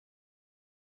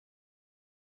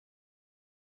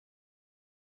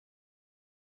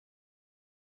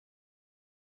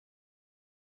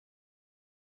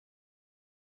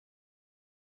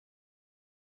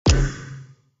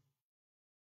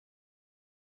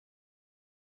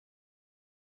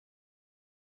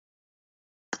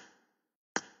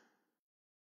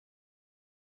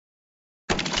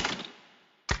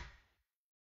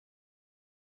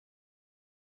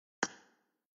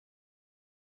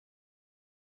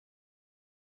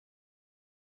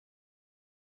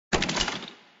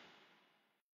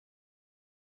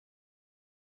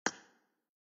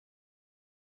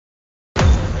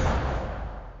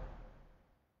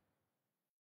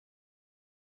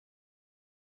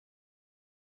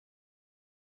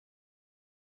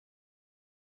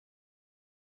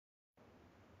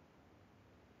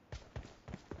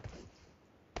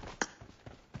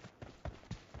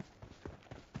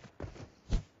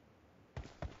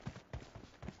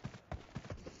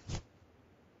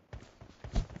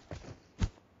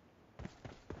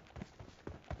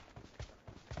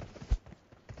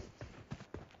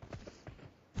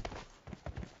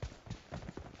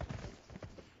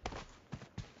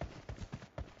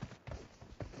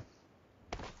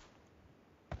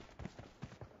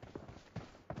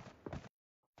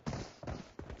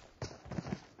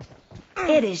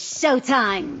It is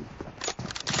showtime.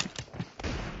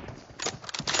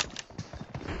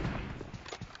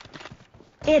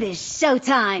 It is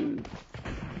showtime.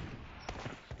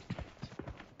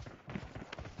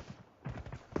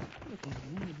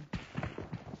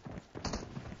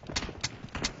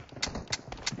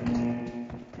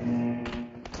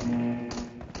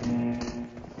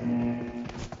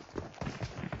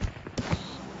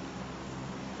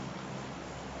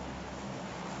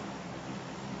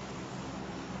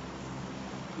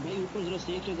 भाई ऊपर जरा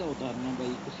सेफ जगह उतारना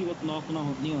भाई, उसी वक्त नॉक ना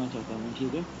हो, नहीं होना चाहता मैं,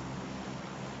 ठीक है?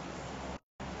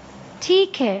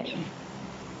 ठीक है।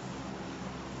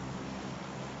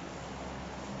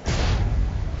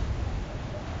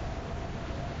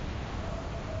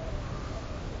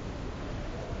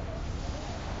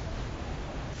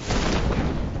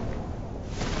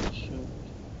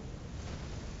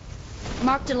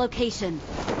 Marked a location.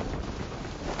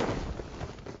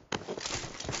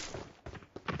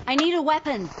 I need a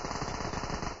weapon.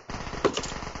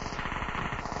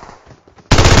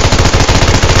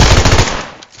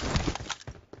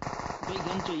 भाई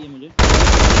गन चाहिए मुझे।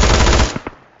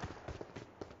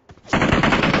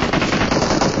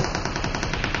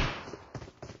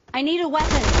 I need a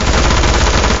weapon.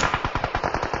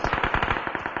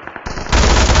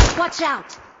 Watch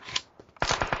out.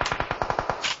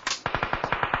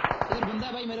 इधर बंदा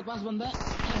है भाई, मेरे पास बंदा है।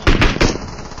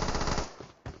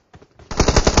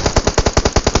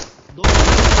 दो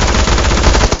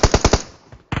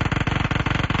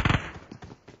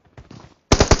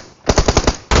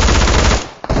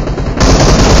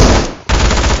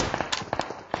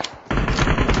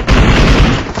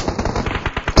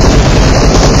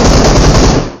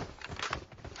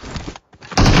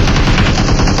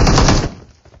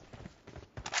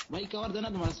भाई कवर देना,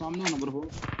 तुम्हारे सामने नंबर हो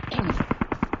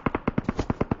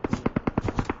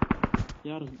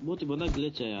यार। बहुत ही बंदा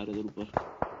ग्लिच है यार इधर ऊपर।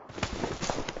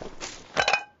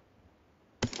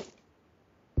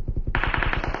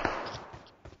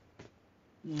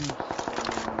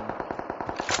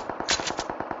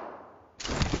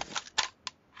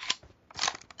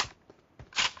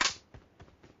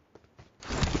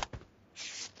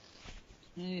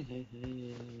 हे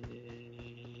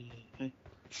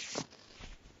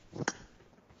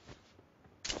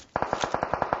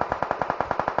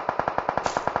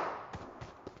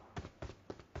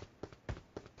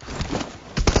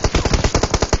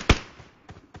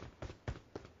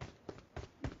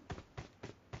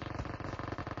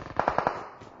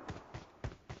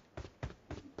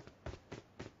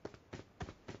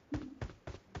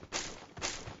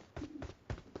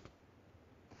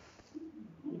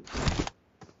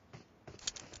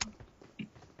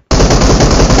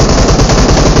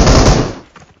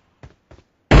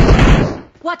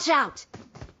Watch out.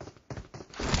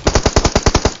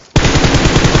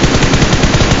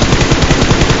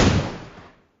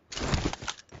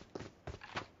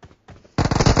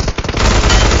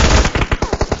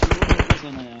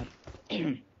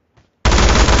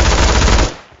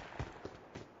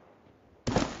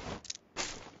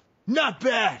 Not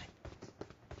bad.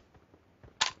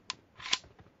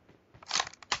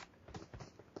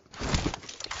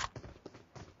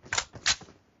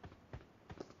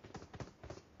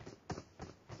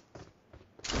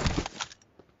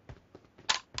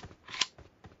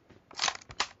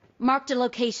 Marked a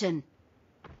location.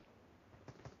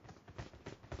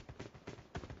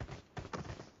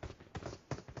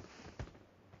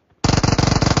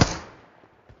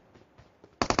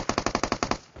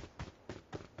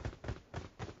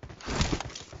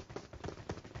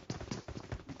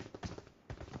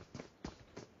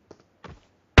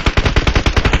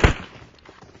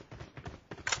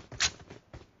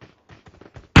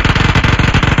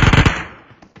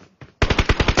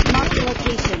 Marked a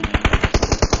location.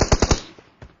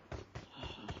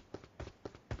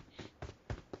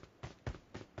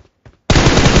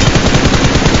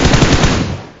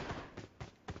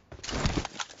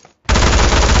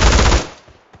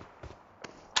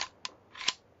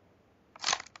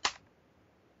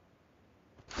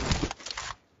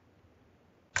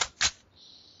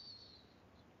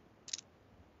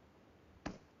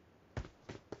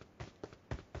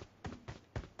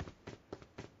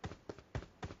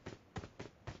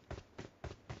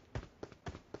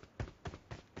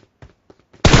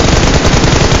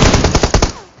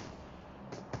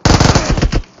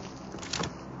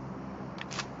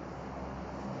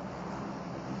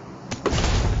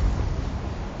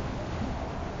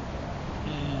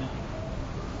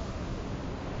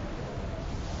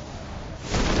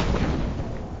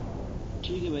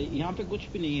 ठीक है भाई, यहाँ पे कुछ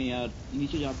भी नहीं है यार।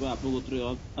 नीचे जहाँ पे आप लोग उतरे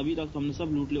हो, अभी तक हमने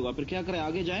सब लूट लिया होगा। फिर क्या करें,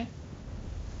 आगे जाएं?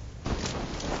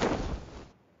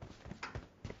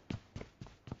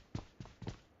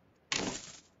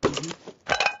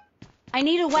 I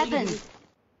need a weapon.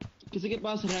 किसी के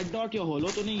पास रेड डॉट या होलो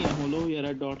तो नहीं है? होलो या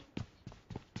रेड डॉट?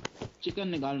 चिकन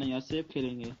निकालना यार, सेफ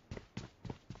खेलेंगे।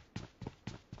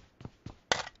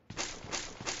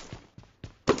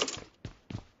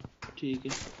 ठीक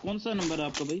है, कौन सा नंबर है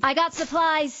आपका भाई? I got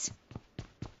supplies.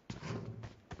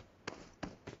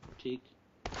 ठीक।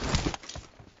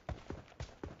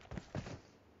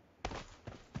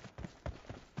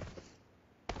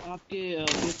 आपके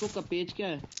फेसबुक का पेज क्या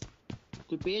है?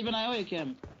 कोई पेज बनाया हो है क्या?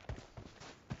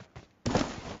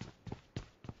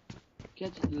 क्या?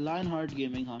 लाइन हार्ट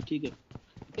गेमिंग, हाँ ठीक है।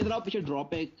 इधर आओ, पीछे ड्रॉप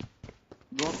पे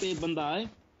एक बंदा आए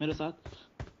मेरे साथ।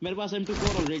 मेरे पास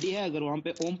M24 ऑलरेडी है, अगर वहां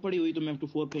पे ओम पड़ी हुई तो मैं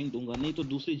M24 फेंक दूंगा, नहीं तो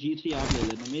दूसरी G3 आप ले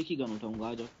लेना, मैं एक ही गन उठाऊंगा।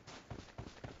 आ जाओ।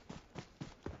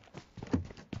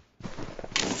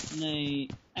 नहीं,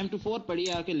 M24 पड़ी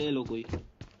है, आके ले लो कोई।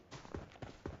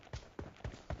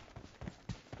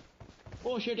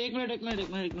 ओ शिट, एक मिनट,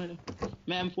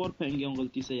 मैं M4 फेंक गया हूँ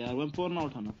गलती से यार, M4 ना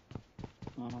उठाना।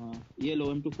 हाँ ये लो,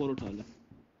 M24 उठा ले।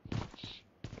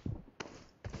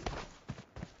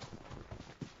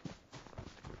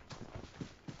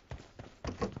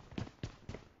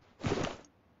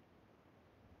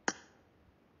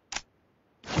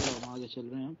 चलो हम आगे चल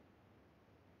रहे हैं।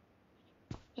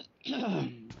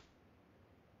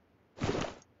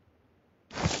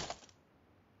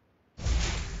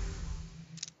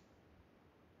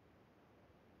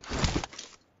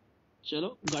 चलो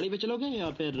गाड़ी पे चलोगे या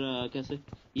फिर कैसे?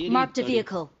 ये रही Marked a गाड़ी।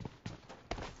 vehicle.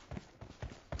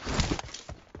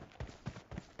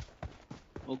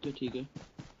 ओके ठीक है।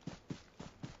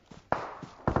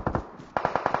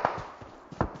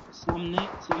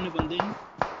 सामने बंदे हैं।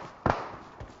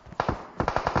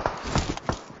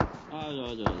 आ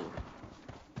जाओ।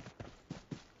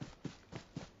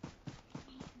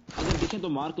 अगर दिखें तो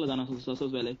मार्क लगाना सबसे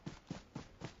पहले।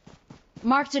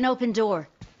 Marked an open door.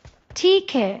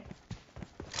 ठीक है.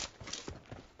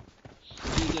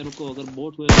 ठीक है, रुको, अगर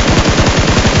बोट हुए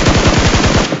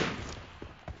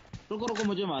रुको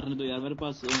मुझे मारने दो यार, मेरे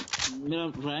पास मेरा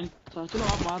रैंक था। चलो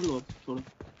आप मार लो, अब छोड़ो,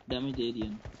 डैमेज दे दिया।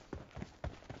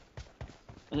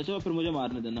 अच्छा चलो फिर मुझे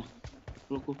मारने देना।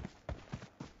 रुको,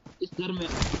 इस घर में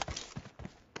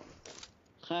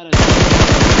खैर है,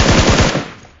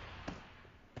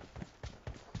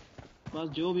 बस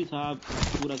जो भी था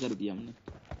पूरा कर दिया हमने।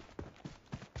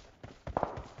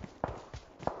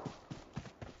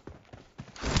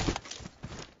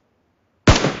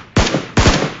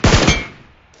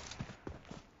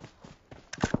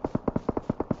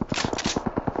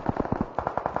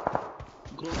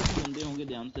 ग्रोना के बंदे होंगे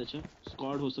ध्यान से। अच्छा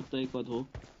स्क्वाड हो सकता है, एक बात हो,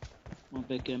 वहाँ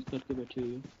पे कैंप करके बैठी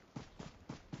हुई है।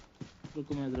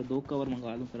 रुको मैं जरा 2 कवर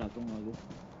मंगा लूँ, फिर आता हूँ आगे।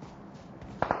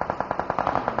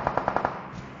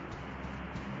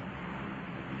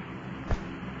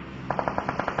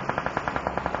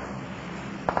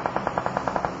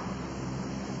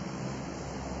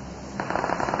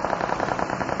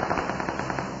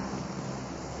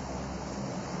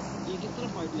 ये किस तरह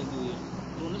फाइट लगी हुई है?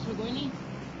 क्रोनस में कोई नहीं?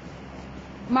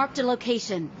 Marked a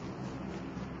location.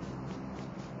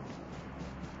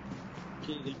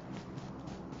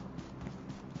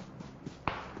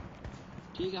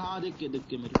 ठीक है हाँ, देख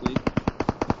के मेरे को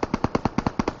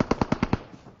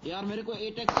यार मेरे को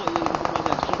 8x चाहिए, मेरे पास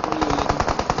एक्स्ट्रा पड़ी हुई है।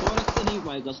 4x से नहीं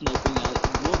पाएगा स्नाइपिंग यार,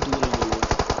 बहुत दूर है वो लोग।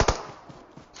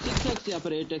 6x या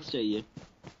फिर 8x चाहिए।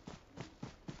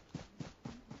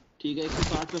 ठीक है,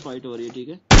 160 पे फाइट हो रही है। ठीक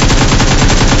है,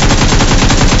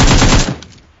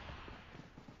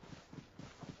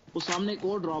 वो सामने एक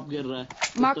और ड्रॉप गिर रहा है।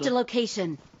 Marked a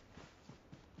location.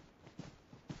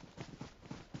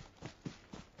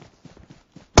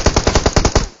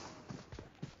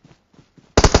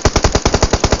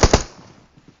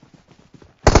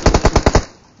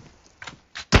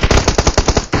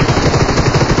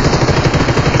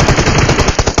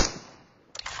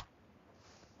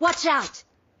 Watch out!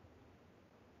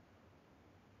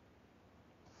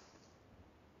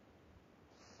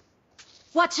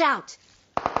 Watch out!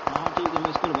 हाँ ठीक है, मैं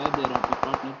इसको रिवाइव दे रहा हूँ अपने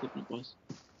पार्टनर को अपने पास।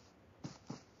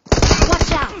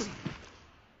 Watch out!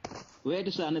 वेट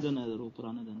से आने देना, इधर ऊपर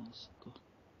आने देना इसको।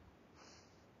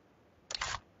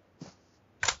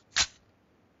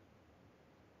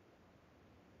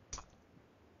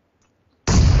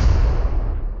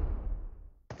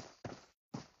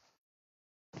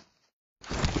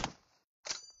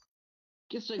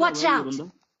 किस जगह Watch है ये out! बंदा?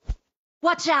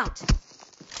 Watch out!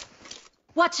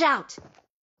 Watch out!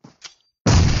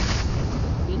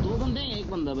 ये 2 बंदे हैं, एक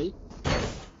बंदा भाई।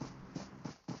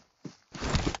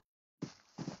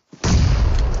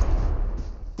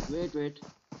 वेट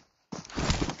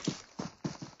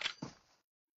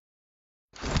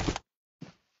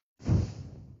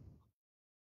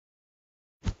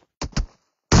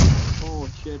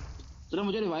शिट, जरा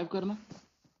मुझे रिवाइव करना।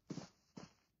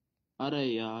 अरे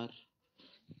यार,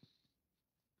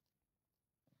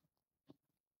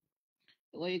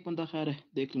 वो एक बंदा खैर है,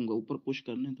 देख लूंगा, ऊपर पुश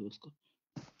करने तो उसको।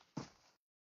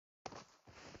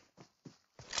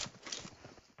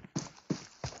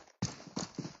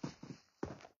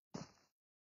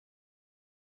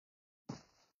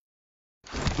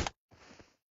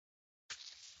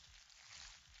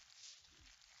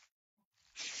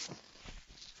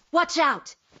 Watch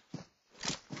out!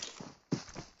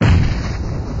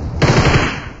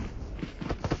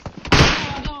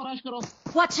 आ जाओ, रश करो।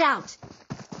 Watch out!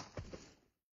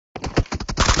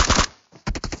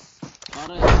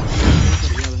 अरे यार,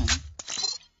 कर दिया बहन।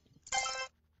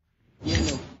 ये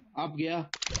लो, अब गया।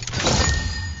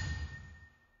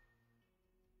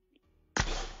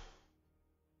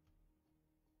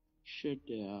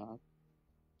 शिट यार,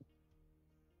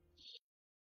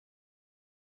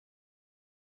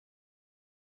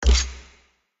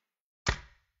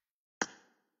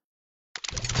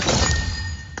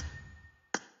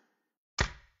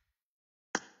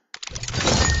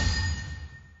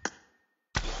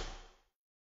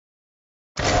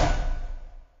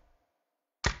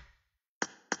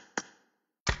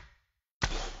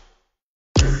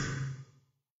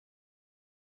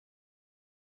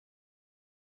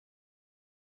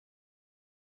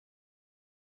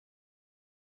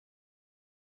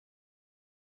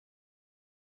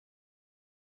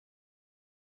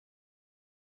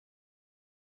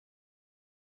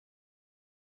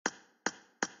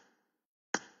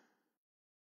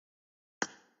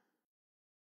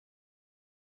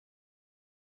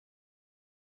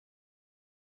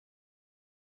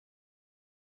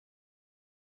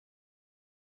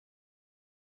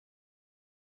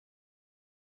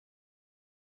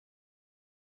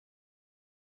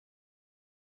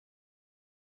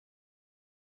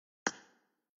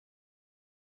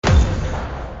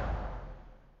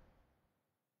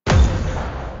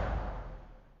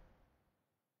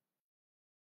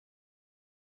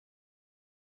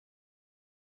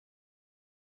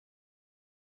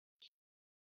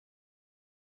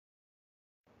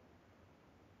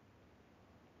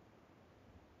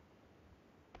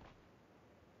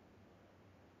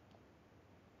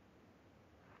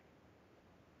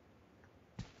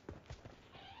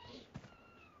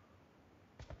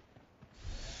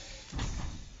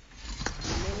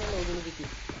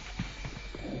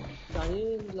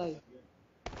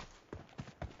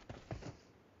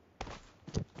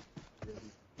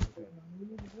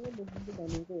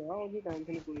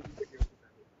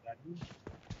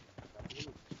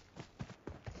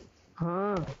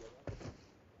 हाँ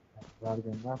बार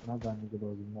देना अपना गाने के दो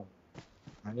दिन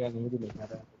आगे नहीं भी लेना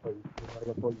था कोई बार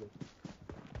का खोल लो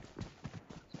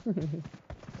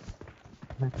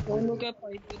ਉਹਨੂੰ ਕਿਹਾ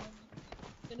ਭਾਈ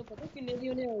ਤੈਨੂੰ ਪਤਾ ਕਿੰਨੇ ਦੀ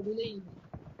ਉਹਨੇ ਆਈਡੀ ਲਈ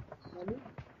ਮੈਨੂੰ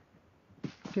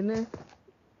ਕਿੰਨੇ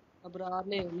ਅਬਰਾਰ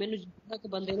ਨੇ ਮੈਨੂੰ ਇੱਕ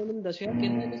ਬੰਦੇ ਨੇ ਮੈਨੂੰ ਦੱਸਿਆ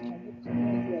ਕਹਿੰਦਾ ਕਿ ਸਾਡੇ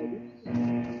ਦੀ ਆਈਡੀ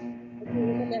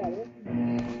ਉਹ ਲੈ ਆਇਆ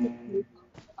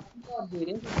ਦੇ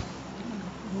ਰਹੇ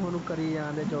ਉਹਨੂੰ ਕਰੀ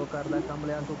ਜਾਂਦੇ ਜੋ ਕਰਦਾ ਕੰਮ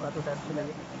ਲਿਆ ਤੂੰ ਕਾਹਤੋਂ ਟੈਨਸ਼ਨ ਲੈ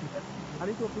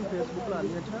ਅਰੇ ਤੂੰ ਆਪਣੀ ਫੇਸਬੁੱਕ ਲਾ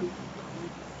ਲਈ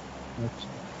ਅੱਛਾ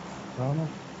हाँ ना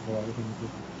दोबारा से नीचे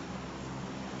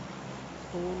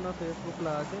ਤੂੰ ਨਾ ਫੇਸਬੁੱਕ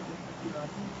ਲਾ ਕੇ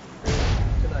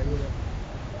ਚਲਾਈ ਹੋਇਆ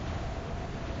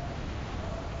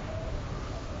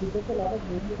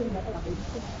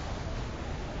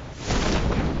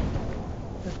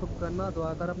फेसबुक करना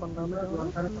दुआ कर 15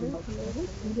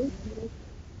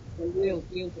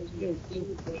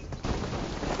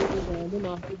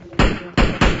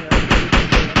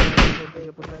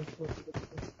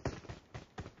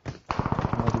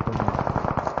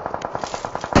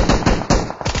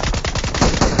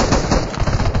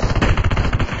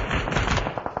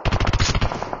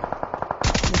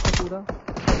 पूरा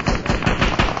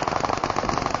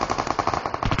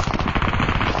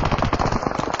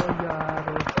यार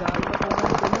चार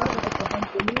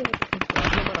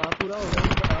बड़ा पूरा हो गया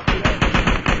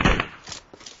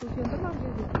कुछ अंदर ना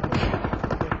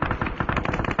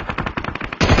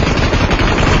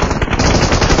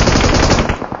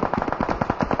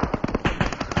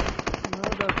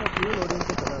लोडिंग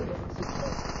से चला गया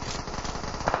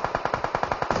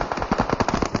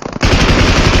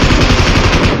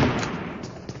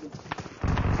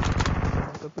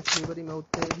तो पिछली बारी मैं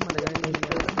उत्ते मलेगा नहीं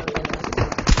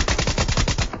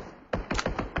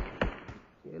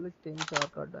खेल 3-4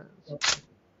 का डांस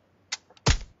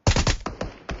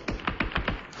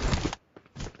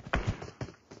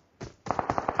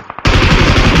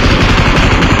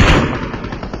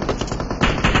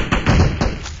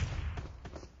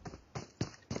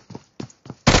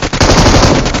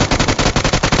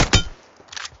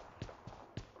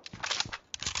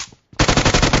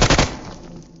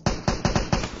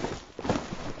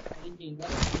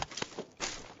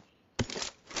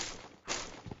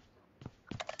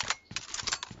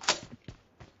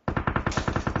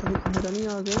नहीं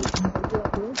आ गए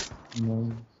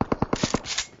नहीं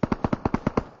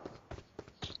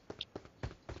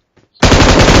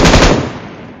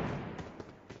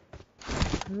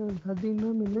दादी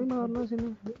ने मैंने ही मारना सी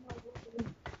ने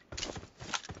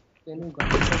तेनू गल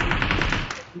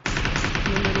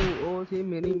मेनू ओ सी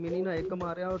मिनी ना एक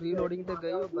मारिया और रीलोडिंग ते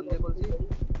गई और बंदे कोल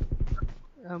सी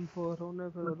M4 ਉਹਨੇ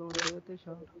ਫਿਰ ਉਦੋਂ ਦੇ ਤੇ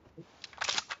ਸ਼ਾਟ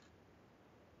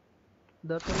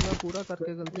ਦਰਸ਼ਨ ਮੈਂ ਪੂਰਾ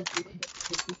ਕਰਕੇ ਗਲਤੀ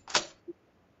ਕੀਤੀ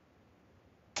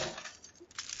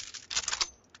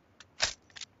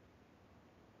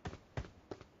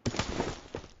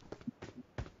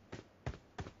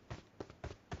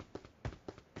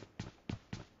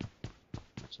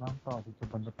शाम का आदि तो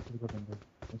बंदा पकड़ कर देंगे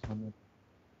इस सामने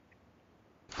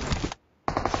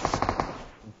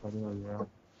पड़ी हुई है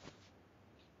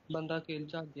ਬੰਦਾ ਖੇਲ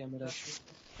ਝਾਕ ਗਿਆ ਮੇਰਾ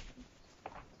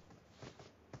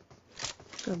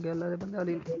ਗੱਲ ਦੇ ਬੰਦੇ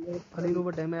ਅਲੀ ਨੂੰ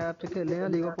ਵੱਡੇ ਮੈਪ 'ਚ ਖੇਲੇ ਆ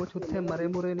ਅਲੀ ਕੋ ਪੁੱਛ ਉੱਥੇ ਮਰੇ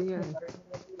ਮੁਰੇ ਨਹੀਂ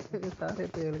ਆਏ ਸਾਰੇ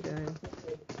ਪੇਲ ਗਏ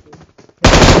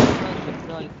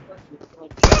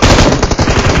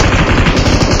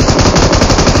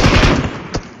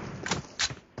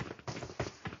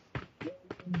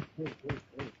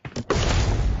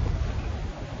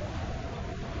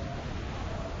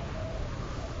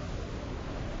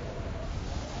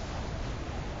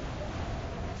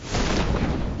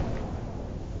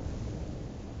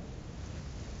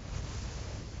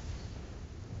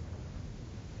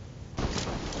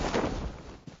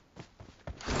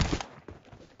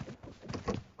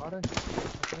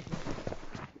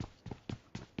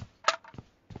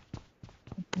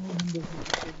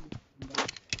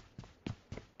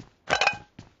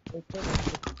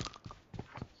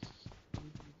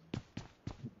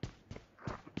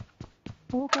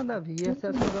ਉਹ ਕਹਿੰਦਾ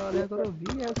VSS ਲਗਾ ਲਿਆ ਕਰੋ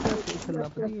VSS ਇੱਥੇ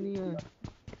ਲੱਭਦੀ ਨਹੀਂ ਹੈ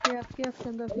KS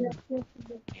ਕਹਿੰਦਾ ਸੀ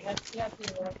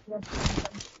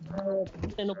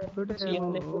ਤੈਨੂੰ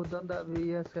ਉਦੋਂ ਦਾ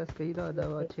VSS ਕਹੀ ਰੱਖਦਾ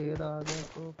ਵਾ 6 ਦਾ ਆ ਗਿਆ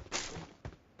ਕੋ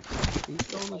ਠੀਕ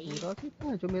ਤਾਂ ਉਹਨੂੰ ਪੂਰਾ ਸੀ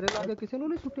ਭੈਣ ਚੋ ਮੇਰੇ ਲਾਗੇ ਕਿਸੇ ਨੂੰ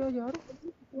ਨਹੀਂ ਸੁੱਟਿਆ ਯਾਰ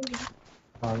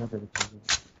आ गया तेरे को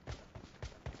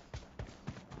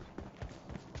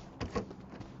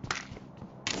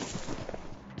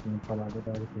निकल आगे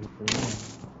डाल के तेरे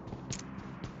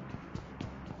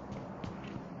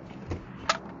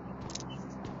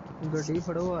ਗੱਡੀ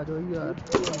ਫੜੋ ਆ ਜਾਓ ਯਾਰ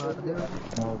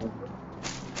ਮਾਰ ਦੇ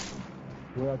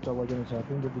वो अच्छा वजन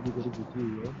चाहते हैं जब भी तेरी जीती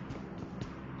हुई है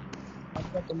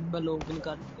अच्छा तुम मैं लॉगिन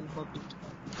कर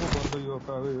वो बंद ही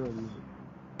होता है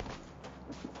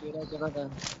तेरा जगह था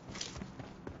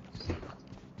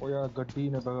ਉਹ ਯਾਰ ਗੱਡੀ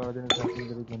ਨੇ ਬਗਾ ਦੇਣੀ ਸੈਟਿੰਗ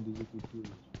ਜਿਹੜੀ ਗੰਦੀ ਜਿਹੀ ਕੀਤੀ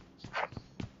ਹੋਈ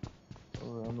ਉਹ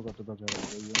ਉਹਨੂੰ ਕੱਟ ਪਾ ਕੇ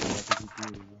ਗਈ ਉਹ ਬਾਤ ਕੀਤੀ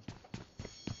ਹੋਈ ਹੈ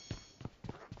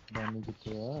ਬਾਨੀ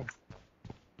ਕਿੱਥੇ ਆ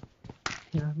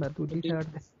ਯਾਰ ਮੈਂ ਦੂਜੀ ਸਾਈਡ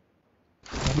ਤੇ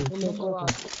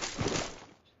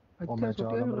ਉਹ ਮੈਂ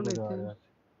 4 ਨੰਬਰ ਤੇ ਜਾ ਰਿਹਾ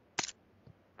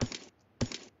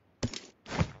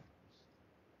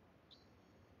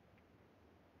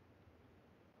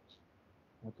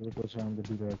तेरे को शाम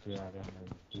गड्डी ले के आ रहा है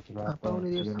पिछला ਆਪਾਂ ਉਹਨੇ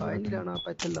ਦੀ ਸਾਹ ਨਹੀਂ ਲੈਣਾ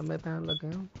ਆਪਾਂ ਇੱਥੇ ਲੰਮੇ ਪੈਣ ਲੱਗੇ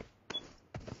ਹਾਂ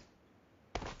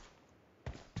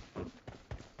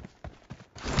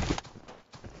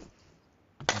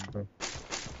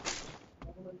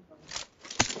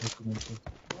एक मिनट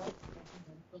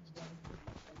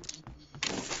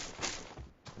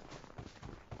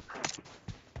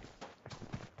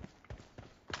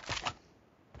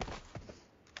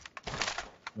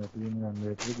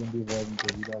मैं भी गंदी आवाज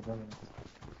तेरी दादा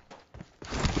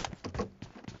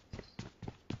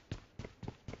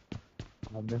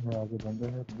बंदे हैं आगे बंदे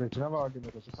हैं बेचना वाले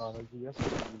मेरे को पागल जी है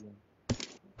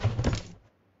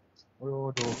ओए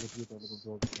ओ दो रुपये तेरे को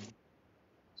दो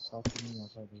साफ नहीं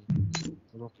आता है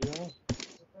रोकिया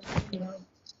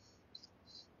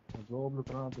जॉब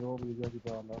लुटना जॉब लीजिए की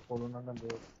बात है कोरोना का दे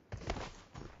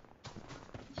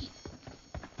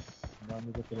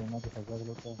गाने के कोरोना के फंसा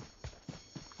लोग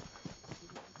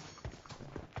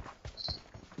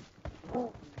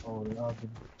और यार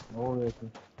और एक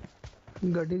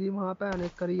ਗੱਡੀ ਦੀ ਮਾਂ ਭੈਣ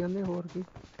ਇੱਕ ਕਰੀ ਜਾਂਦੇ ਹੋਰ ਕੀ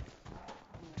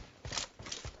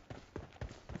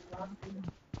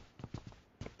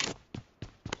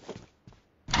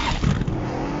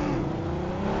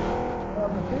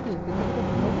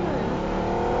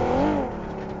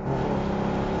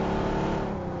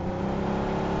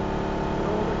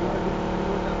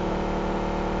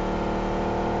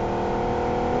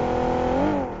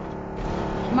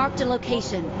Marked a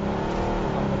location.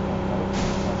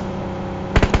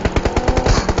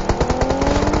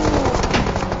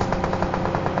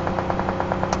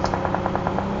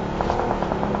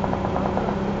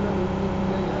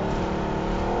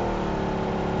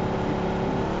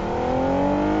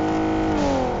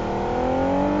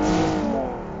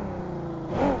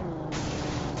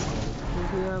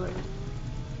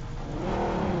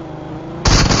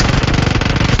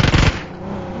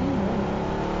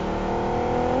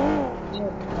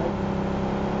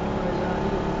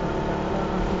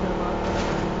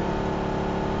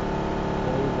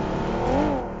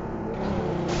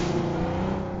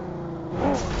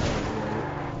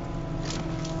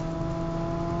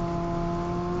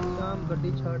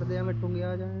 ਗੱਡੀ ਛੱਡ ਦੇ ਮੈਂ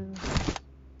ਟੁੰਗਿਆ ਜਾਏ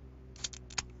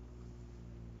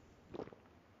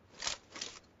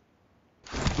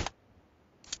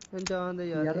ਜਾਣ ਦੇ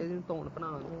ਯਾਰ ਇਹਨੂੰ ਧੌਣ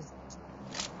ਬਣਾ ਦੇ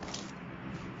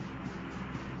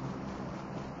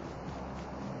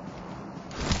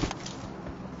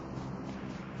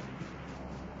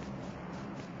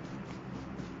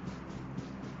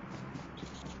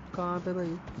कहाँ पे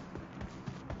भाई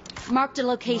Marked a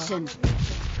location.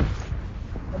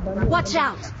 Watch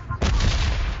out!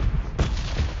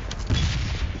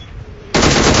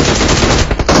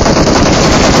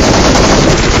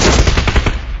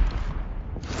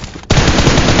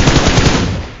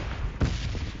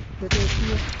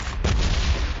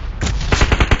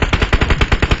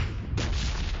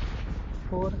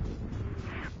 और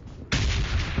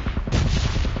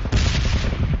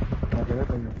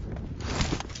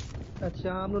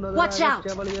अच्छा हम नजर Watch आ out!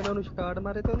 गया वाली ਇਹਨਾਂ ਨੂੰ ਸਟਾਰਟ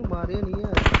ਮਾਰੇ ਤੇ ਉਹਨੂੰ ਮਾਰਿਆ ਨਹੀਂ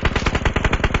ਹੈ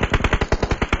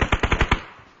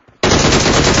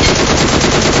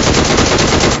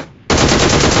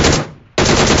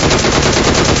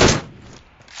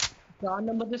ਚਾਰ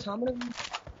ਨੰਬਰ ਦੇ ਸਾਹਮਣੇ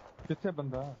ਕਿੱਥੇ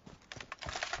ਬੰਦਾ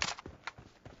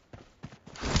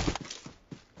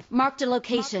Marked a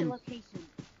location.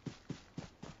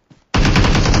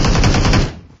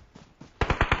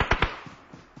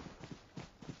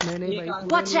 नहीं भाई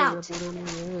Watch out! पूरे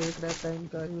नहीं है एक रैप टाइम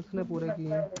का ही उसने पूरे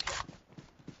किए हैं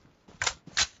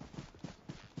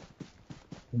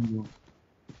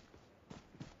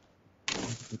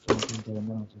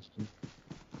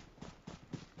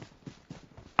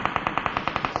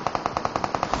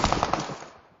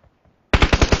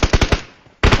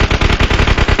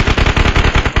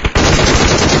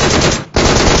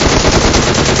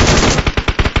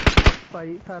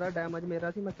भाई सारा डैमेज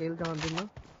मेरा थी मैं किल जान दूंगा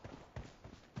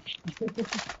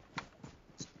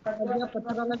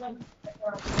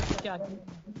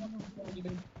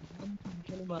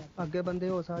आगे बंदे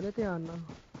हो सकते ध्यान ना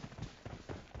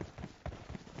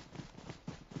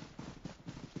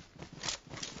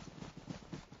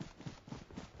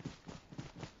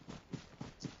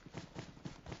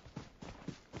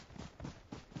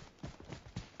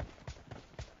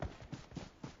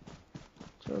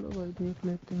चलो भाई देख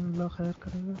लेते हैं अल्लाह खैर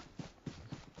करेगा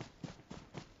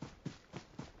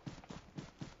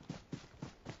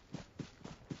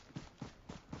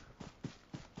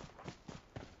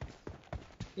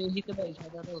यही तो भाई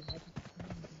ज्यादा तो होता है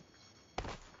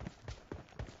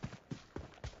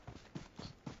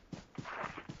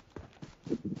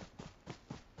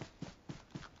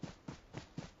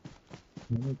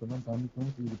नहीं तो मैं पानी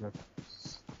कौन सी दिखा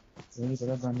नहीं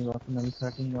पता पानी वापस नई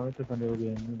सेटिंग आवे तो बंदे हो गए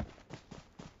हैं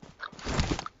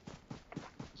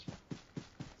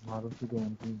मारो की तो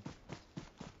उनकी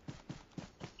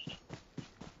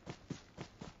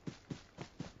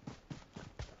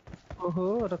ओहो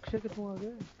रक्षे कितों आ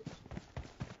गए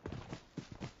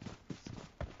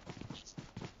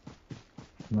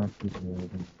ना कुछ नहीं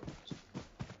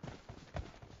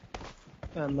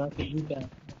मैं फिर भी क्या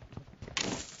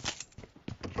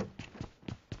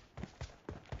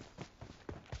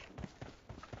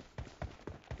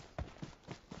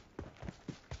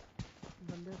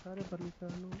बंदे सारे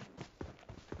परेशान हो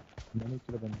मैंने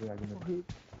चलो बंदे आगे मेरे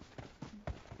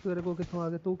तेरे को कितों आ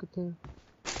गए तू कितने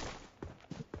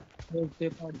पे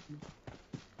पाड़ दी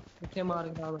कितने मार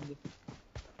के आ बंदे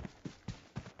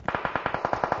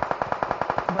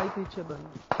भाई पीछे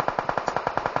बंद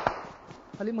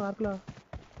खाली मार ला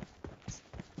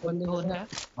बंदे हो रहा है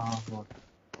हां हो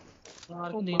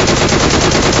मार दे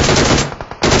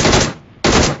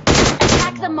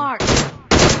Attack the mark.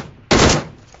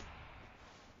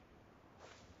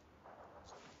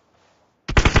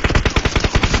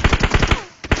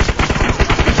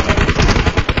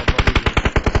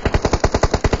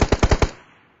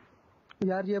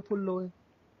 यार ये फुल लो है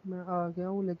मैं आ गया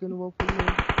हूँ लेकिन वो फुल लो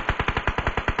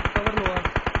कवर लो आप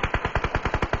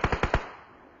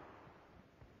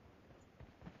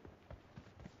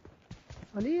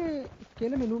अली ये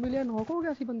केले मेनू मिले नॉक हो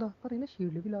गया सी बंदा पर इन्हें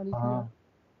शील्ड भी ला ली थी हां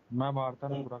मैं मारता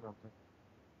नहीं पूरा करता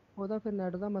ਉਹਦਾ ਫਿਰ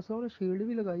ਨੈਟ ਦਾ ਮਸਲਾ ਉਹਨੇ ਸ਼ੀਲਡ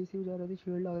ਵੀ ਲਗਾਈ ਸੀ ਵਿਚਾਰੇ ਦੀ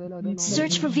ਸ਼ੀਲਡ ਲੱਗਦਾ ਨੌਕ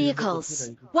Search for vehicles.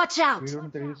 Watch out! Video ने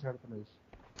तेरी साइड पे लाई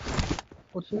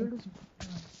और शील्ड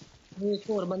ये एक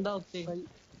और बंदा उससे भाई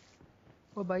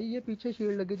ओ भाई ये पीछे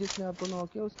शील्ड लगी जिसने आपको नॉक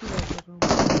किया उसकी बात कर रहा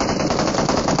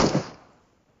हूँ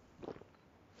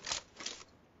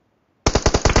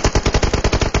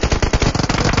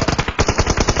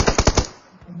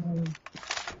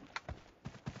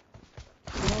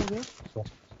क्या हो गया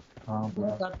हां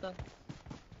पूरा करता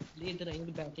ले इधर आई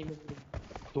बैटरी में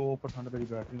 2% मेरी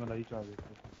बैटरी में लाई चार्ज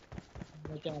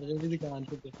मैं चार्जर की दुकान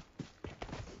पे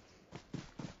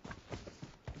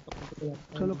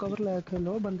चलो कवर ले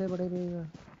खेलो बंदे बड़े रहे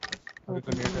हैं अरे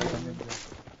कनेक्ट है करने के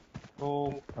तो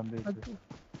बंदे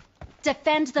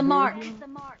Defend the mark.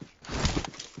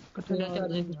 कट्ठे ना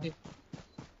चार्जिंग पे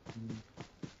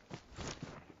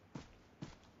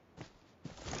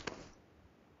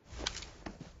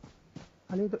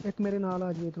अली तो एक मेरे नाल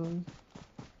आ जाइए तो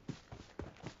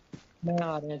मैं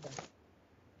आ रहा था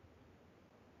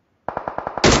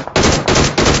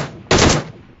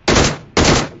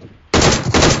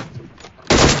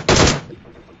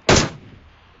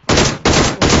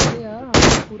यार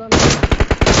पूरा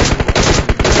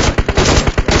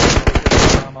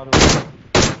हमारे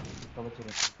कवर से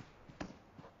रहते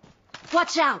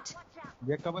Watch out.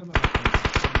 ये कवर में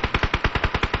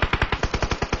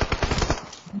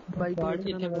भाई गाड़ी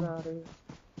ग्लिच इतने नजर आ रहे हैं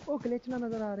ओ ग्लिच ना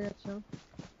नजर आ रहे हैं अच्छा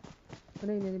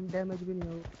नहीं नहीं डैमेज भी नहीं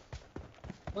हो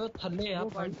वो थल्ले यार वो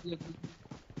भाई पार्टी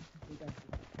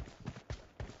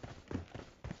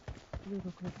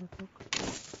रुक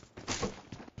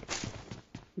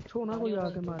पिछो ना कोई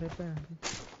आके मारे भैन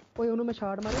ओए ਉਹਨੂੰ ਮੈਂ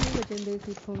ਛਾੜ ਮਾਰੇ ਨਹੀਂ ਬਚेंदे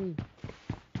ਸੀ ਇੱਥੋਂ ਵੀ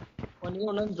और नहीं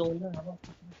उन्होंने जोन में हवा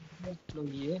लो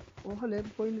ये ਉਹ ਹਲੇ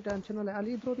ਕੋਈ ਨਹੀਂ ਟੈਨਸ਼ਨ ਨਾ ਲੈ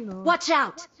ਅਲੀ ਇਧਰੋਂ ਦੀ ਨਾ Watch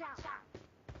out.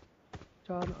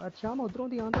 ਚਾਰ ਅੱਛਾ ਮੈਂ ਉਧਰੋਂ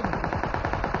ਦੀ ਆਂਦਾ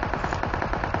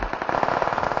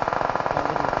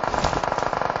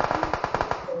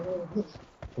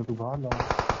तो तू बाहर ला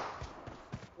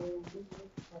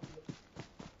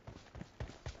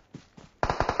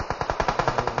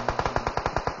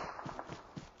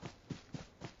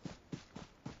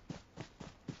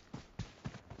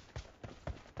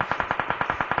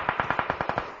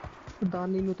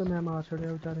ਦਾਨੀ ਨੂੰ ਤਾਂ ਮੈਂ ਮਾਰ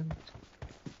ਛੜਿਆ ਵਿਚਾਰੇ ਨੂੰ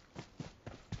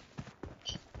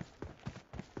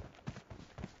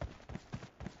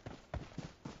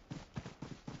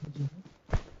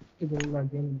इधर लग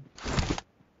गए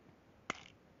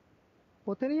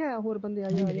ਉੱਥੇ ਨਹੀਂ ਆਇਆ ਹੋਰ ਬੰਦੇ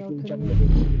ਆਏ ਉੱਥੇ ਚੱਲ ਨਹੀਂ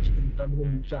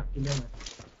ਮੈਂ ਚੱਕ ਕੇ ਲਿਆਵਾਂ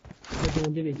ਮੈਂ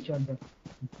ਦੋਨ ਦੇ ਵਿੱਚ ਚੱਲਦਾ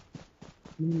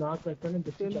ਨਾ ਕਰਤਾ ਨੇ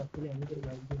ਬੱਚੇ ਚੱਕ ਕੇ ਲਿਆਉਣੇ ਤੇ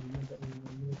ਲੱਗ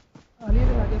ਗਏ ਅਲੀ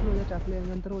ਦੇ ਲਾਗੇ ਖਲੋ ਜਾ ਚੱਕ ਲਿਆ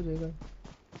ਅੰਦਰ ਹੋ ਜਾਏਗਾ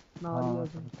ਨਾਲ ਹੀ ਹੋ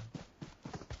ਜਾਏ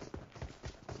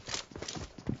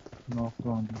नॉक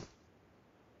तो आंदी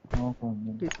नॉक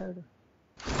आंदी किस साइड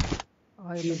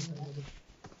आए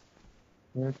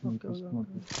एक मिनट ओके इसको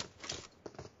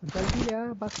जल्दी ले आ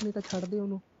बस नहीं तो छड़ दे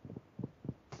ਉਹਨੂੰ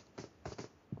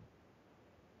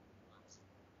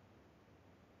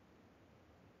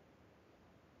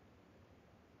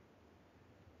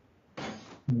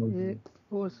ये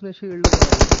उसने शील्ड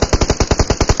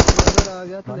नजर आ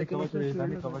गया था लेकिन उसने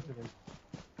शील्ड कवर से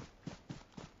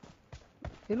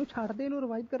ਇਹਨੂੰ ਛੱਡ ਦੇ ਇਹਨੂੰ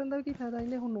ਰਿਵਾਈਵ ਕਰਨ ਦਾ ਕੀ ਫਾਇਦਾ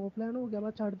ਇਹਨੇ ਹੁਣ ਨੋ ਪਲਾਨ ਹੋ ਗਿਆ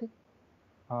ਬਸ ਛੱਡ ਦੇ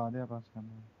हां दे पास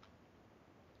करना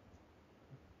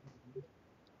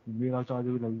मेरा चार्ज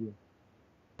भी लगी है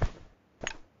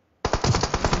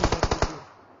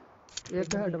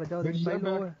एक हेड बचा और भाई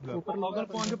लो है ऊपर अगर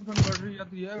 5% बैटरी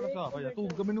जाती है ऐसा भाई तू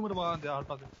ਮੈਨੂੰ ਮਰਵਾ ਦੇ ਹਰ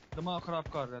ਪਾਸੇ ਦਿਮਾਗ ਖਰਾਬ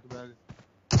ਕਰ ਰਿਹਾ ਤੂੰ ਬੈਗ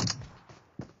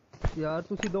ਯਾਰ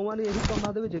ਤੁਸੀਂ ਦੋਵਾਂ ਨੇ ਇਹੀ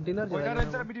ਕੰਮਾਂ ਦੇ ਵਿੱਚ ਡਿਨਰ ਉਹ ਯਾਰ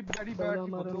ਇੱਧਰ ਮੇਰੀ ਡੈਡੀ ਬੈਠ ਕੇ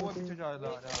ਉਹ ਪਿੱਛੇ ਜਾ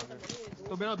ਰਿਹਾ ਆ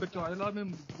ਤੋ ਮੇਰਾ ਬੱਚਾ ਆ ਮੈਂ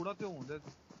ਪੂਰਾ ਤੇ ਹੋਣ ਦੇ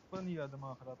ਪਰ ਨਹੀਂ ਯਾਰ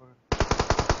ਦਿਮਾਗ ਖਰਾਬ ਕਰ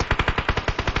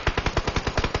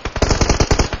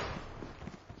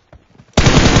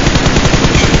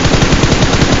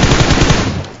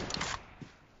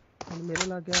मेरे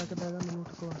लाग गया आके बैगा मैंने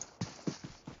उठको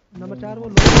नंबर 4 वो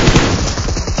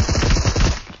लो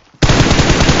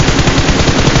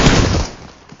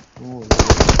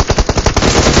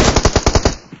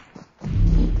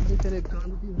तेरे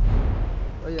गांड दी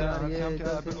ओ यार ये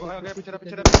आगे पीछे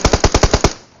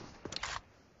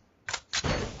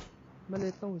मैं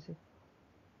लेता हूँ इसे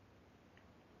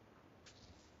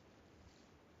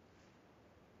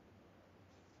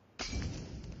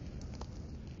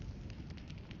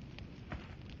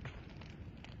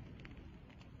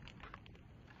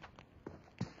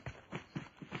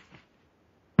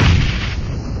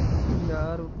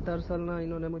यार दरअसल ना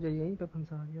इन्होंने मुझे यहीं पे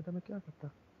फंसा दिया था मैं क्या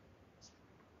करता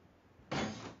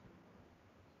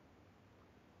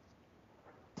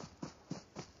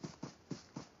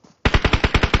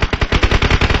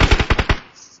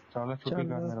चलो छुट्टी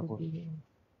कर मेरा कोर्स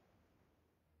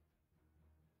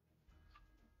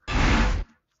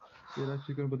तेरा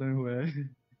चिकन पता नहीं हुआ है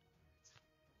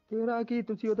तेरा की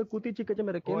तुसी ਉਹ ਤਾਂ ਕੁੱਤੀ ਚਿੱਕੇ ਚ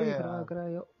ਮੇਰੇ ਕਿਹਨੇ ਖਰਾ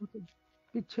ਕਰਾਇਆ ਉਹ ਤੇ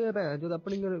ਪਿੱਛੇ ਭੈਣ ਜਦ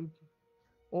ਆਪਣੀ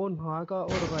ਉਹ ਨਾਕਾ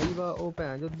ਔਰ ਰਾਈਵਾ ਉਹ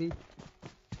ਭੈਣ ਜਦ ਦੀ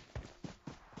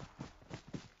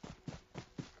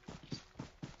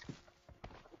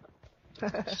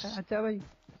अच्छा भाई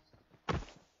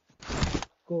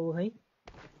को है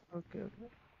ओके ओके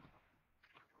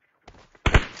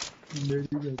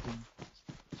लेडी बैठी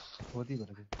बहुत ही बढ़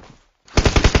गई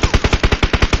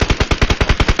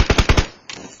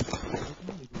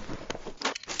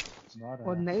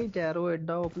और नहीं जैरो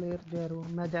एडा वो प्लेयर जैरो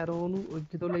मैं जैरो ਨੂੰ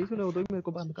ਜਦੋਂ ਲਈ ਸੀ ਉਹਨੇ ਉਦੋਂ ਹੀ ਮੇਰੇ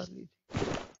ਕੋ ਬੰਦ ਕਰ ਲਈ ਸੀ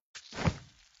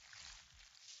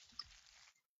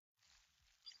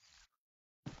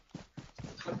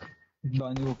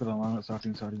दानी को करावांगा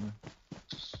स्टार्टिंग सारी में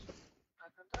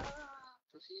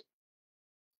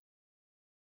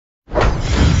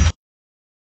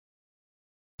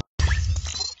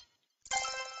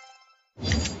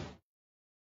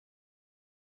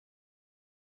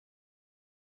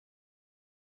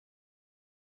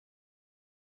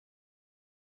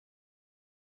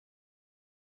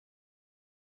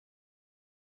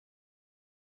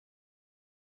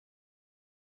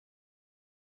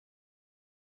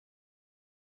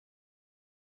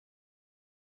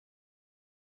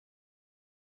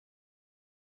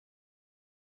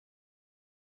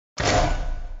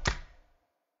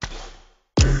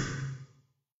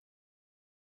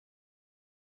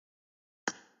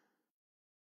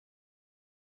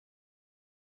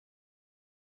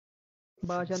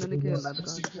बादशाह ने खेलना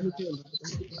दुकान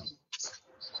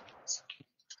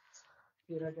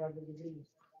तेरा चार्जर किधर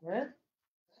है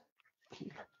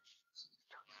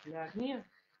लैक नहीं है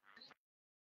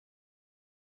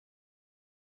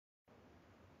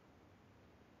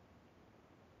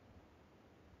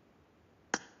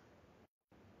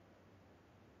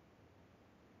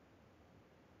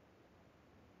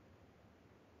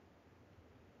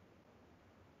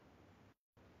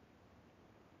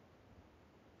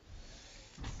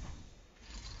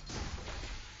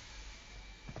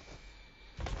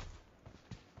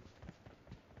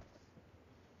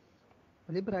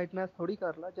अली ब्राइटनेस थोड़ी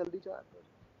कर ला जल्दी चार्ज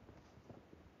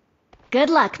Good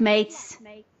luck, mates.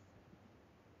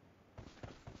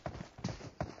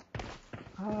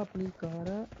 हाँ अपनी कार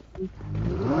है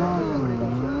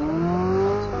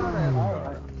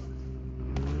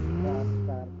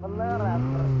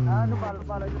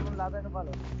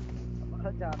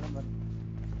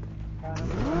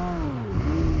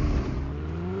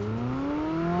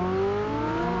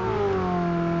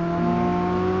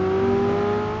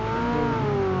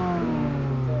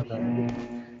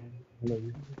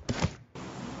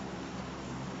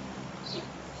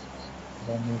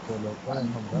दानी को लोग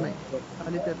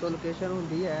अली तेरे तो लोकेशन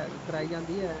होंदी है कराई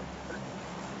जाती है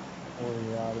और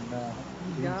यार मैं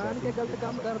जान के गलत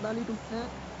काम कर डाली तू है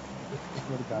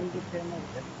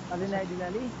अली नाइट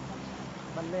डाली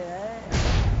बल्ले है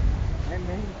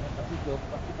नहीं अभी जो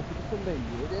अभी तो चल रही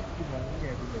है देख की मांग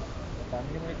है अभी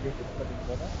दानी में देख सकता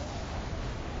है ना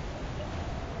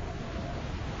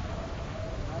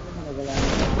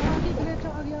ग्लिच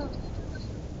आ गया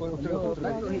कोई उठे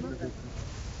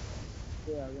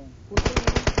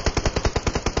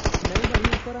नहीं भाई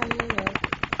ऊपर आ गया यार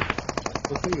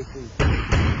ओके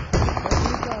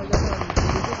ग्लिच आ गया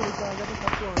ग्लिच आ गया तो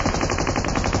सबको आना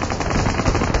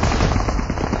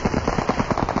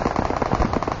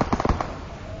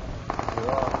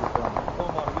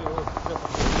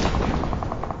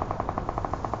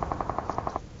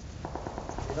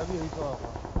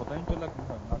पता ही चला कि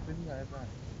आते नहीं आया था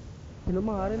इन्हों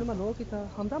मारे ने मनो किता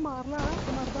हमदा मारना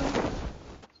है मारदा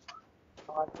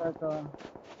अच्छा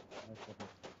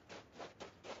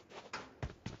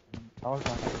और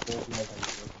कहां से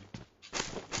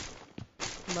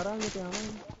मरांगे क्या हम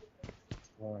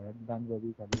वाह दान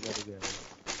भी खाली कर गया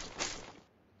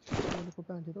मेरे को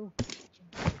पहन दो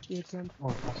एक कैंप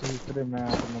और असली उतरे मैं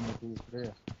नंबर 2 उतरे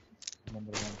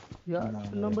नंबर 1 यार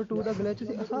नंबर 2 ਦਾ ਗਲਿਚ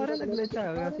ਸੀ ਸਾਰੇ ਦਾ ਗਲਿਚ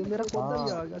ਆ ਗਿਆ ਸੀ ਮੇਰਾ ਖੁਦ ਦਾ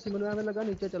ਹੀ ਆ ਗਿਆ ਸੀ ਮੈਨੂੰ ਐਵੇਂ ਲੱਗਾ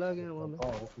ਨੀਚੇ ਚਲਾ ਗਿਆ ਹਾਂ ਮੈਂ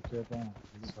और पीछे था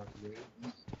ये साथ ले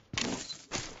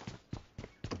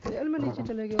तेल में नीचे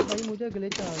चले गए भाई मुझे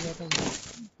ग्लिच आ गया था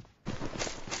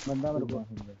बंदा मेरे को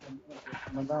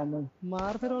बंदा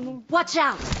मार फिर ओनू Watch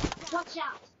out!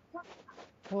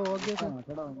 हो आगे से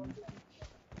खड़ा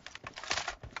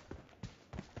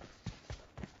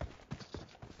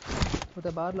वो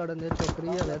तो बाहर लड़न दे छोकरी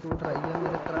है तू ट्राई है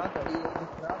मेरे करा चढ़ी है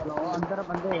हेलो अंदर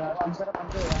बंदे यार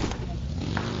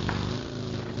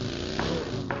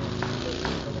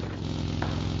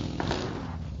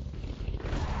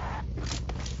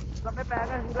सबने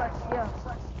पैगा जीरो किया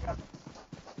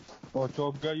और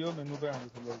चौक गया यो मेनू पे आने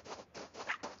से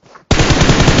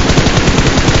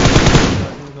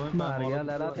मार गया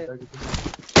लड़ा थे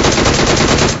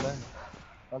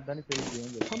पता नहीं तेरी गेम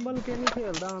है संभल के नहीं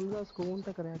खेलदा हमजा सुकून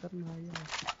तक रह करना यार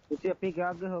ਤੁਸੀਂ ਅੱਪੀ ਕੇ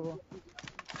ਅੱਗੇ ਹੋਵੋ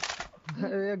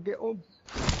ਅੱਗੇ ਉਹ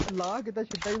ਲਾ ਕਿਤਾ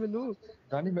ਛਿੱਟਾ ਹੀ ਮੈਨੂੰ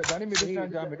दानी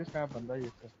मेरे स्नैप बंदा ही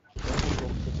एक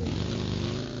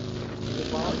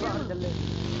ਬਾਹਰ ਚੱਲੇ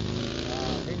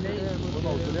नहीं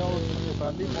वो चले और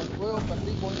बंदी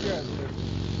पहुंच गया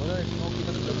बोला एक नॉक की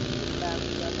तरफ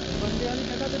बंदे वाली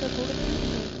जगह पे तो छोड़ दे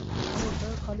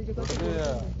खाली जगह पे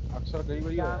अक्सर कई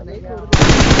बार नहीं छोड़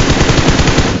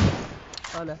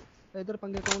दे इधर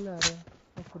पंगे कौन ले रहा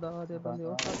है खुदा दे बंदे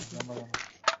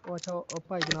ओ अच्छा ओ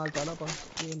भाई के नाल चल आपा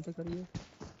गेम ते करिए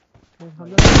हम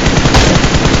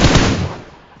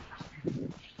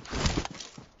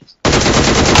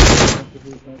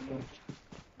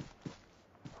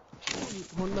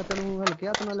ਹੁਣ ਮੈਂ ਤੈਨੂੰ ਹਲਕੇ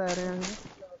ਹੱਥ ਨਾਲ ਲੈ ਰਿਹਾ ਹਾਂ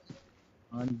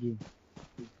ਹਾਂਜੀ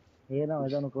ਇਹ ਨਾ ਹੋਏ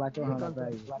ਤੁਹਾਨੂੰ ਕਲਚ ਹੋਣਾ ਪੈ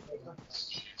ਜੀ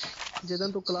ਜਦੋਂ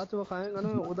ਤੂੰ ਕਲਚ ਵਿਖਾਏਗਾ ਨਾ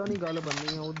ਉਹਦਾ ਨਹੀਂ ਗੱਲ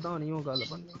ਬਣਨੀ ਆ ਉਦਾਂ ਨਹੀਂ ਉਹ ਗੱਲ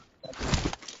ਬਣਨੀ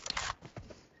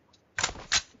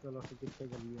ਚਲੋ ਅਸੀਂ ਕਿੱਥੇ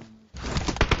ਚੱਲੀਏ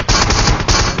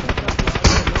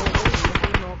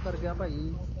ਨੌਕ ਕਰ ਗਿਆ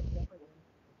ਭਾਈ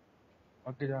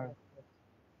ਅੱਗੇ ਜਾ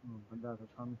ਬੰਦਾ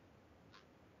ਸਾਨੂੰ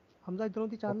ਹਮਜ਼ਾ ਇਧਰੋਂ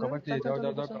ਦੀ ਚੱਲ कवर से जाओ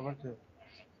जाओ कवर से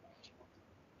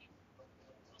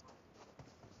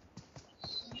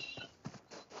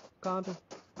कहाँ पे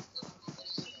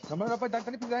कमर पे डंडा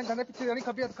नहीं पिछाने डंडा पीछे यानी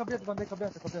खबे बंदे खबे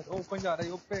ओ कौन जा रहा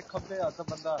है ओ पे खबे आता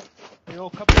बंदा ये ओ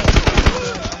खबे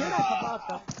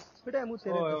बेटा मुंह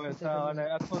तेरे ओए साले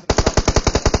अथो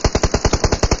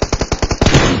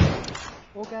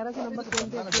वो कह रहा कि नंबर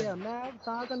 3 पे अगे है मैं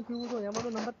ता कंफ्यूज होया मैं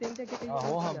नंबर 3 पे अगे कहीं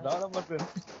आहो हमदा नंबर 3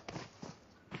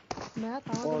 मैं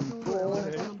ता कंफ्यूज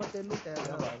होया नंबर 3 नु कह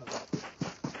रहा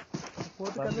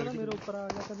खुद करने ना मेरे ऊपर आ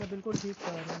गया तो मैं बिल्कुल ठीक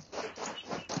कर रहा हूं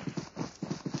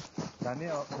नानी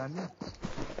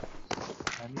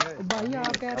भाई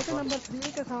आप कह रहे थे नंबर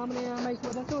 3 के सामने है मैं इस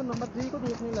वजह से वो नंबर 3 को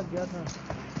देखने लग गया था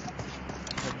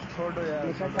छोड़ो यार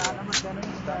इसका 4 नंबर क्या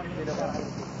नहीं मेरे पास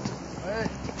ए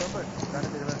नंबर नानी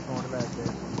मेरे पास फोन ला के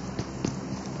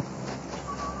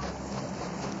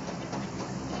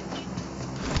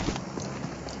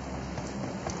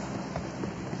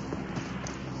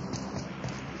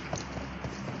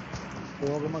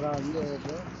लोग मंगा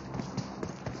लिए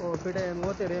ओ बेटे वो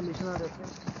तेरे मिशन आ देते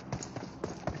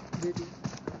दीदी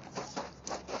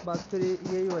बस फिर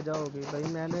यही वजह होगी भाई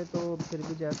मैंने तो फिर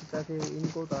भी जैसे तैसे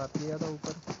इनको उतार दिया था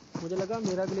ऊपर मुझे लगा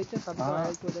मेरा ग्लिच है सबको आया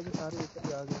इस वजह से सारे ऊपर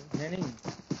ही आ गए नहीं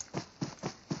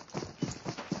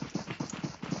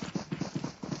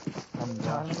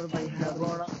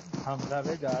हमदा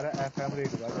वे जा रहा है एफएम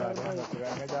रेट में जा रहा है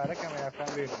मैं जा रहा है क्या मैं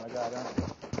एफएम रेट में जा रहा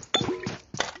हूं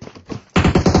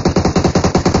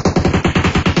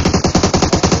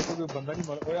कोई बंदा नहीं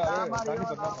मर ओए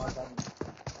बंदा मारता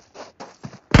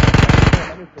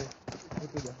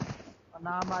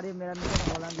ना मारी मेरा मिशन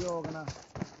होना भी होगा ना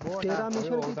वो तेरा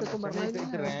मिशन की तो मरना ही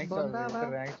है बंदा है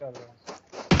रैंक चल रहा है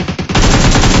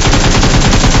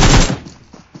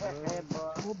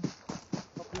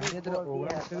इधर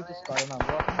होगा फिर तो स्कार ना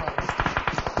हुआ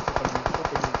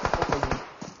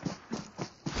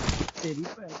तेरी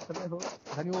पैर पे हो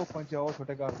धनी वो पंच और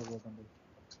छोटे कार से बंदे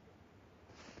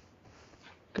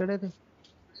केड़े थे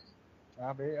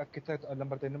हां बे कितना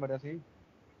नंबर 3 मरिया सी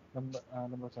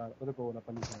नंबर 4 ਉਹਦੇ ਕੋਲ ਆ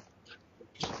ਪੱਲੀ ਸਾਹਿਬ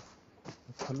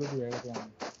ਥੱਲੇ ਦੀ ਆਏਗਾ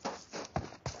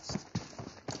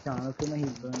ਧਿਆਨ से नहीं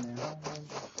बनने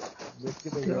देख के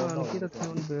भाई ध्यान की रखना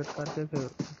उन वेट करके फिर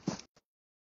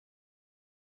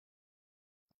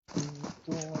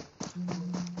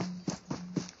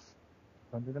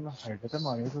बंदे ने हाइट पे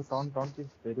मारे तो टाउन की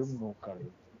तेरे नोक कर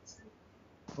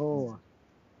ओ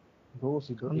दो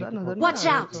सीधे Watch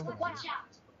out!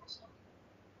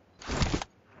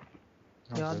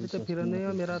 यार भी तो फिरने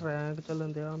या मेरा रैंक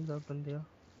चलन दिया हम सब बंदिया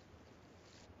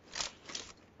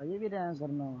अजय भी रैंक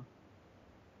करना वा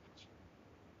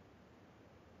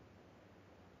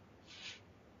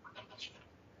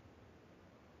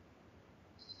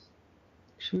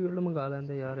शील्ड मंगा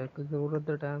लेंदे यार एक जरूरत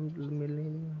दे टाइम मिलनी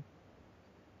नहीं है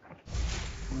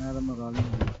मैं तो मंगा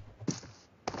लूंगा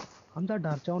हम तो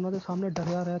डर जा उन्हां दे सामने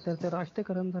डरया रहा तेरे ते रास्ते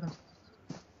करन दर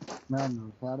मैं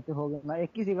सार पे हो गया मैं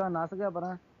एक ही सीगा नास गया पर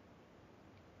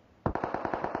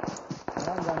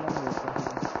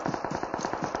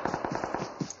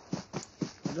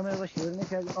अगर मेरे को शेर नहीं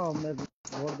खेल मेरे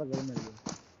बोर्ड पर गई मिल गई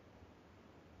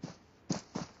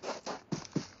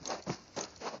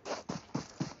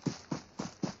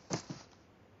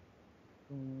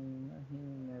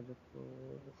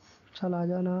चल आ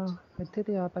जाना ਇੱਥੇ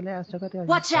ਤੇ ਆ ਪਹਿਲੇ ਇਸ ਜਗ੍ਹਾ ਤੇ ਆ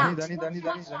Watch out! दानी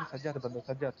सज्जा बंदा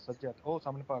सज्जा ओ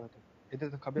सामने पहाड़ है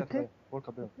इधर से खबे हाथ और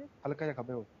खबे हल्का जा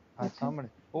खबे हो हां सामने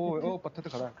ओ पत्थर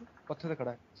पे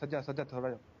खड़ा है सज्जा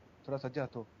थोड़ा सज्जा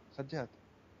हाथ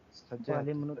सज्जा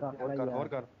वाले मनु का और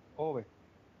कर ओ वे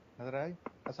नजर आई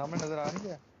सामने नजर आ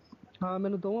रही है हां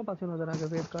ਮੈਨੂੰ ਦੋਵਾਂ ਪਾਸੇ ਨਜ਼ਰ ਆ ਗਿਆ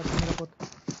ਵੇਟ ਕਰ ਮੇਰਾ ਪੁੱਤ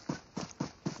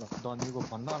दानी को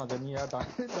बनना ना देनी यार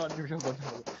दानी को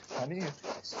बनना हानी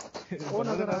ਉਹ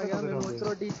ਨਜ਼ਰ ਆ ਗਿਆ ਮੈਨੂੰ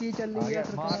ਉਤਰੋ ਡੀਪੀ ਚੱਲੀ ਹੈ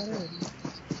ਸਰਕਾਰ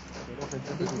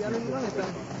ਡੀਪੀ ਵਾਲੇ ਨੂੰ ਨਾ ਲੈਤਾ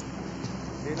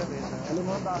ले हेलो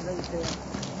मोहन दास है इसे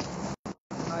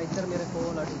हां इधर मेरे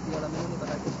कोल आ ਡੀਪੀ वाला ਮੈਨੂੰ नहीं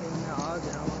पता कितने मैं आ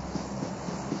गया हूं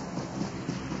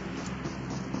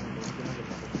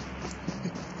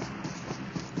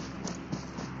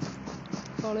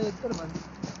साले इधर बंद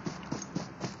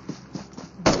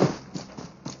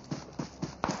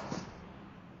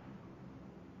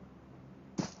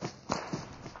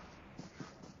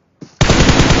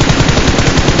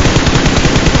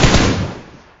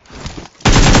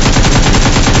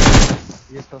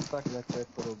ये सस्ता क्या चेक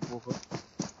करो वो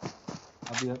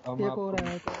अभी अब एक और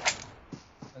आपको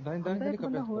है दानी बंदा दानी एक कब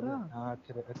बंदा हो रहा हाँ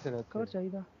अच्छे कवर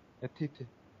चाहिए ਇੱਥੇ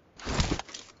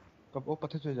कब वो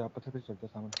पत्थर पे जा पत्थर पे चलते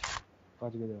सामने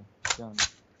पाँच गए क्या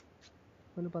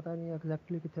ਮੈਨੂੰ ਪਤਾ ਨਹੀਂ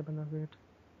ਐਗਜ਼ੈਕਟਲੀ ਕਿੱਥੇ ਬੰਦਾ ਵੇਟ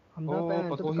ਹਮਦਾ ओ ਭੈਣ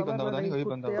पता ਤੋਂ वही ਕਵਰ बंदा ਨਾ पता नहीं ਲਈ वही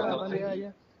बंदा ਕੁੱਤਿਆ ਬੰਦੇ ਆ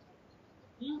ਜਾ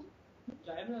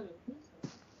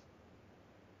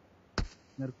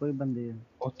मेरे कोई बंदे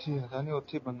है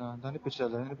ਉੱਥੇ ਬੰਦਾ दानी पीछे चल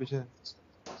रहा है पीछे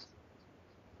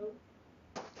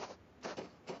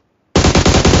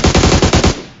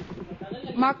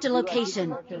Marked a location.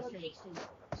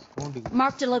 कौन डिग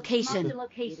Marked a location.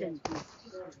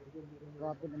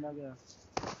 रात पे बंदा गया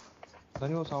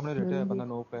दानी वो सामने लेटे है बंदा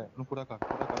नोक है उन्हें पूरा कर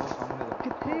वो सामने जा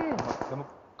ਕਿੱਥੇ जब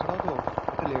खड़ा तो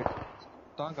इतने लेट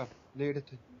ਤਾਂ ਕਰ ਲੇਟ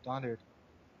ਇੱਥੇ ਤਾਂ ਲੇਟ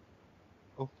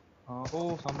ਉਹ ਹਾਂ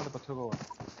ਉਹ ਸਾਹਮਣੇ ਪੱਥਰ ਕੋ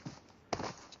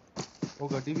ਉਹ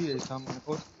ਗੱਡੀ ਵੀ ਹੈ ਸਾਹਮਣੇ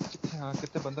ਉਹ ਕਿੱਥੇ ਹਾਂ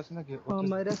ਕਿੱਥੇ ਬੰਦਾ ਸੀ ਨਾ ਕਿ ਉੱਥੇ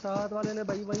मेरे साथ वाले ने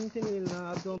भाई वहीं से मिलना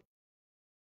अब जो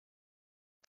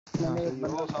हाँ सही है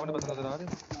वो सामने बंदा नजर आ रहा है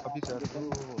अभी साइड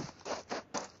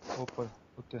ऊपर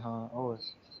उत्ते हाँ ओ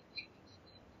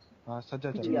हाँ सज्जा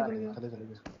पीछे चले निकल गया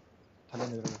गया थले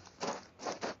निकल गया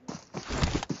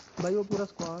भाई वो पूरा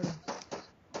स्क्वाड है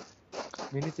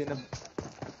नहीं तीन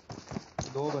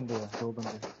दो बंदे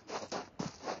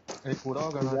एक पूरा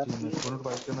होगा ना टीम में दोनों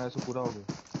बाइक के मैच पूरा हो गया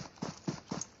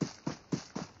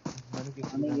मैंने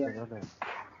किसी ने कर रहा है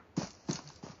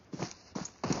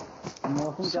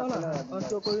मौसम क्या साला चल रहा है बस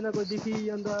तो कोई ना कोई दिख ही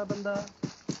ਜਾਂਦਾ ਬੰਦਾ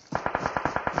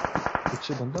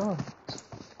पीछे बंदा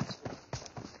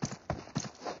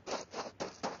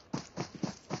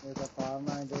एक फार्म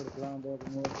है जो रुकलाम दो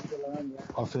मौसम चला गया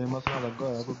आ फेमस ना लगा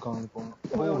है कोई गान पाउन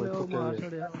ਓਏ ओ ਉਹਨੇ देखो ਉਹ क्या ਮਾਰ है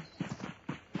ਛੜਿਆ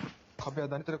खब्बे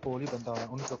दानी तेरे कोल ही बंदा है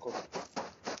उन्हें चको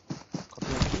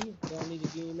खब्बे ਟਰਾਲੀ ਦੀ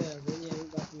ਗੇਮ ਲੈ ਆਉਂਦੇ ਨਹੀਂ ਆਈ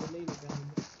ਬਸ ਵੇਲੇ ਹੀ ਲੱਗਾ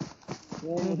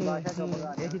वो बादशाह चौक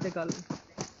आ ਇਹੀ ਤੇ ਗੱਲ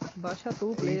ਬਾਦਸ਼ਾਹ ਤੂੰ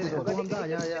ਪਲੇਅਰ ਹੈ ਤੂੰ ਹਮਦਾ ਆ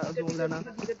ਜਾ ਜ਼ੂਮ ਲੈਣਾ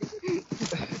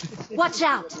Watch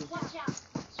out!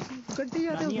 ਗੱਡੀ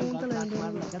ਆ ਤੇ ਜ਼ੂਮ ਤੇ ਲੈਣ ਦੇ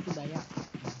ਮਾਰ ਲੱਗਾ ਤੂੰ ਦਾਇਆ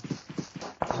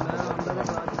ਮੈਂ ਹਮਦਾ ਦਾ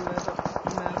ਕਲਾਸ ਵੀ ਹੈ ਤਾਂ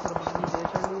ਮੈਂ ਕੁਰਬਾਨੀ ਦੇ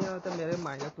ਛੱਡਣੀ ਆ ਤੇ ਮੇਰੇ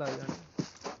ਮਾਈਨਸ ਲੱਗ ਜਾਣੇ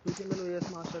ਕਿਉਂਕਿ ਮੈਨੂੰ ਇਸ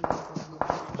ਮਾਸਟਰ ਨੇ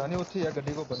दानी उत्थे है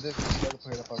गड्डी को बंदे जग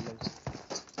फेड़ा पड़ लाई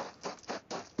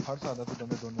हर सादा तो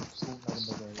बंदे दोनों तू ना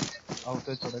बंदा जाएगा आ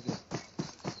उत्ते चढ़ के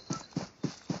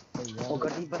भैया वो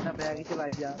गड्डी बंदा बैग ही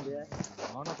चलाई जा रहा है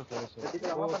हां ना तो तेरे से गड्डी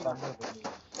चलावा वो बंदा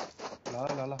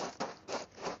सामने ला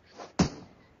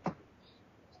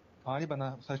हाँ नहीं बना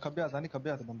सच खब्बे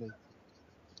हाथ बंदे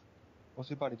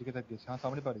उसी पहाड़ी जी के तक हाँ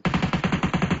सामने पहाड़ी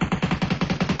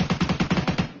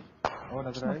और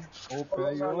नजर आए ओ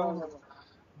पे यो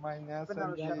माइनस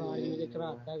ਟਰਾਲੀ ਦੇ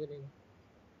ਘਰਾਤਾ ਕਰੇ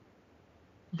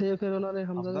ਤੇ ਫਿਰ ਉਹਨਾਂ ਨੇ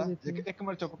ਹਮਜ਼ਾ हमदा ਦੇ ਦਿੱਤੀ एक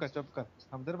मिनट चुप कर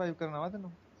हमदर वाइब करना वा तेनू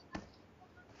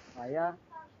आया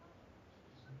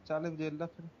ਚੱਲ ਜੇਲਾ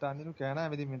ਫਿਰ ਦਾਨੀ ਨੂੰ ਕਹਿਣਾ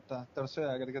ਐਵੇਂ ਦੀ ਮਿੰਤਾ ਤਰਸੇ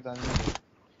ਹੋਇਆ ਕਰਕੇ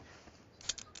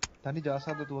ਦਾਨੀ ਜਾ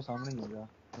ਸਕਦਾ ਤੂੰ ਸਾਹਮਣੇ ਹੀ ਹੈਗਾ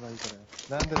ਵਾਈ ਕਰਿਆ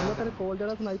ਮੈਂ ਤੇਰੇ ਕੋਲ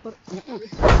ਜਿਹੜਾ ਸਨਾਈਪਰ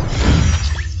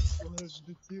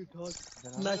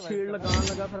ਮੈਂ ਸ਼ੀਲਡ ਲਗਾਉਣ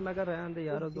ਲੱਗਾ ਫਿਰ ਮੈਂ ਕਿਹਾ ਰਹਿਣ ਦੇ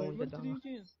ਯਾਰ ਉਹ ਜ਼ੋਨ ਤੇ ਜਾਣਾ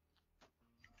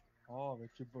ਹਾਂ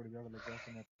ਵਿੱਚ ਬੜ ਜਾ ਲੱਗਾ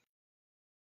ਸੀ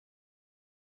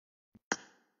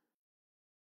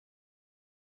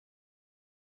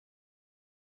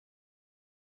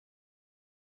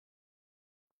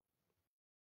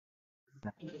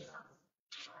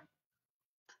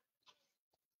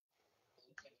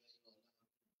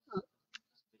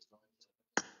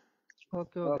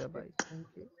ओके हो गया भाई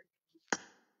थैंक यू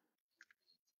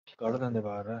ਕੱਢ ਦਿੰਦੇ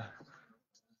ਬਾਹਰ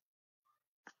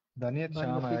ਦਾਨੀ भाई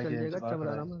ਸ਼ਾਮ मक्की ਆਇਆ चल ਗੇਮ ਚ जाएगा ਬਾਹਰ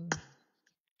चमड़ा ਖੜਾ ना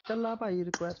चल ला भाई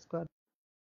रिक्वेस्ट कर